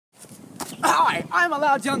Hi, I'm a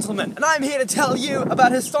loud gentleman, and I'm here to tell you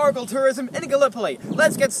about historical tourism in Gallipoli.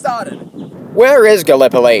 Let's get started. Where is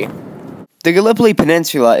Gallipoli? The Gallipoli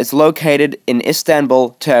Peninsula is located in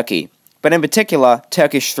Istanbul, Turkey, but in particular,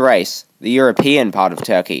 Turkish Thrace, the European part of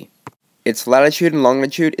Turkey. Its latitude and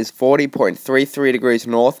longitude is 40.33 degrees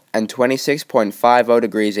north and 26.50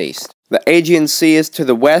 degrees east. The Aegean Sea is to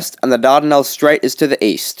the west, and the Dardanelles Strait is to the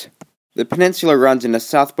east. The peninsula runs in a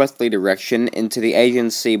southwesterly direction into the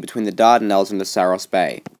Aegean Sea between the Dardanelles and the Saros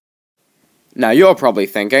Bay. Now you're probably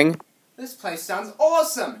thinking, This place sounds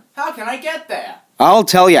awesome! How can I get there? I'll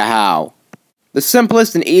tell you how. The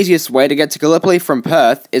simplest and easiest way to get to Gallipoli from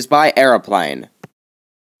Perth is by aeroplane.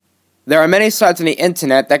 There are many sites on the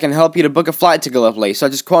internet that can help you to book a flight to Gallipoli,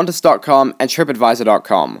 such as Qantas.com and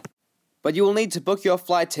TripAdvisor.com. But you will need to book your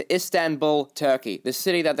flight to Istanbul, Turkey, the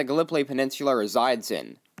city that the Gallipoli Peninsula resides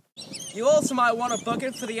in. You also might want to book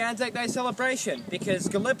it for the Anzac Day celebration, because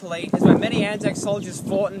Gallipoli is where many Anzac soldiers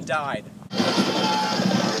fought and died.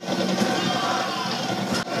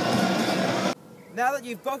 Now that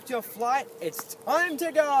you've booked your flight, it's time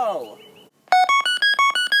to go!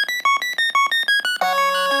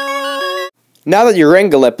 Now that you're in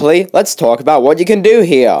Gallipoli, let's talk about what you can do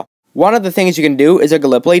here. One of the things you can do is a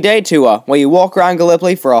Gallipoli day tour, where you walk around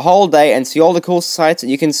Gallipoli for a whole day and see all the cool sights that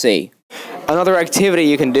you can see. Another activity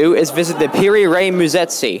you can do is visit the Piri Reis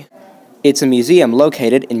Müzesi. It's a museum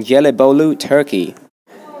located in Gallipoli, Turkey.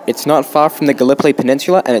 It's not far from the Gallipoli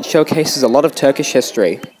Peninsula, and it showcases a lot of Turkish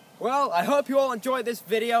history. Well, I hope you all enjoyed this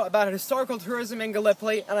video about historical tourism in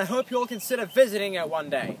Gallipoli, and I hope you all consider visiting it one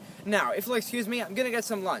day. Now, if you'll excuse me, I'm gonna get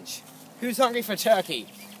some lunch. Who's hungry for turkey?